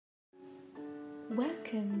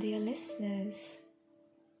Welcome, dear listeners,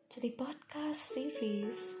 to the podcast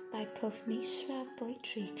series by Bhuvaneshwar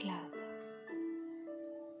Poetry Club.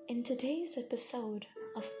 In today's episode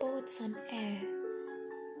of Poets on Air,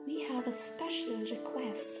 we have a special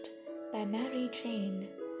request by Mary Jane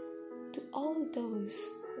to all those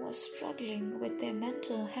who are struggling with their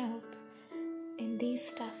mental health in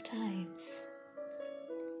these tough times.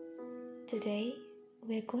 Today,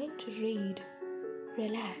 we're going to read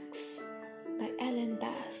Relax by Ellen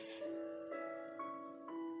Bass.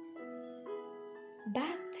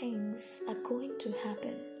 Bad things are going to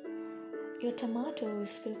happen. Your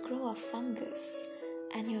tomatoes will grow a fungus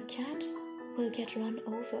and your cat will get run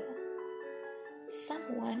over.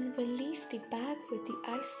 Someone will leave the bag with the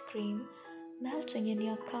ice cream melting in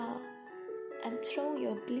your car and throw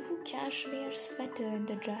your blue cashmere sweater in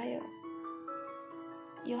the dryer.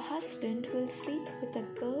 Your husband will sleep with a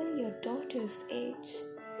girl your daughter's age,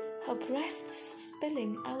 her breasts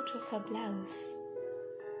spilling out of her blouse.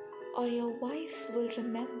 Or your wife will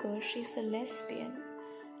remember she's a lesbian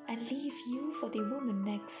and leave you for the woman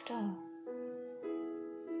next door.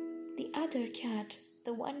 The other cat,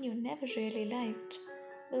 the one you never really liked,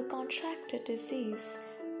 will contract a disease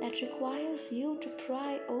that requires you to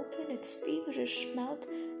pry open its feverish mouth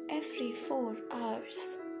every 4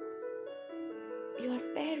 hours. Your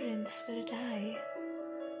parents will die.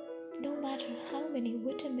 No matter how many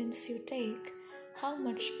vitamins you take, how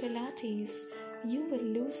much Pilates, you will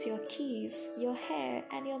lose your keys, your hair,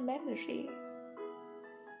 and your memory.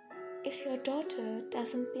 If your daughter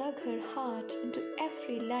doesn't plug her heart into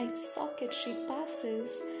every life socket she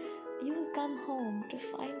passes, you'll come home to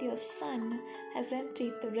find your son has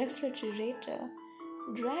emptied the refrigerator,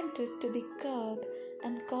 dragged it to the curb,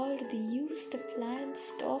 and called the used appliance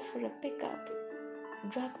store for a pickup.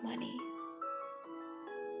 Drug money.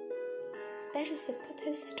 There is a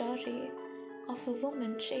Buddhist story of a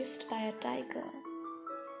woman chased by a tiger.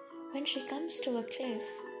 When she comes to a cliff,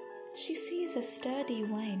 she sees a sturdy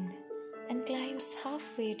vine and climbs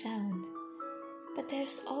halfway down. But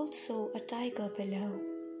there's also a tiger below.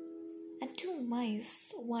 And 2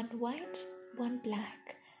 mice, one white, one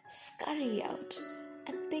black, scurry out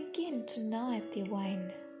and begin to gnaw at the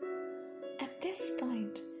vine. At this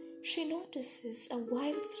point, she notices a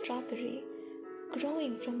wild strawberry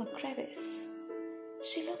growing from a crevice.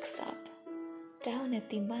 She looks up, down at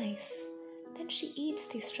the mice, then she eats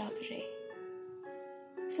the strawberry.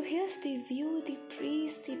 So here's the view, the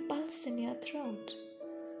breeze, the pulse in your throat.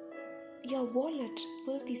 Your wallet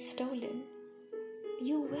will be stolen.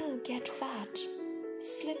 You will get fat,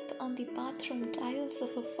 slip on the bathroom tiles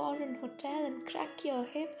of a foreign hotel and crack your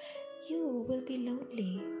hip. You will be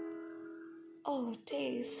lonely. Oh,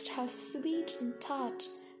 taste how sweet and tart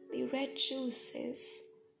the red juice is.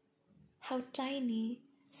 How tiny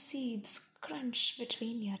seeds crunch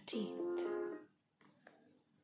between your teeth.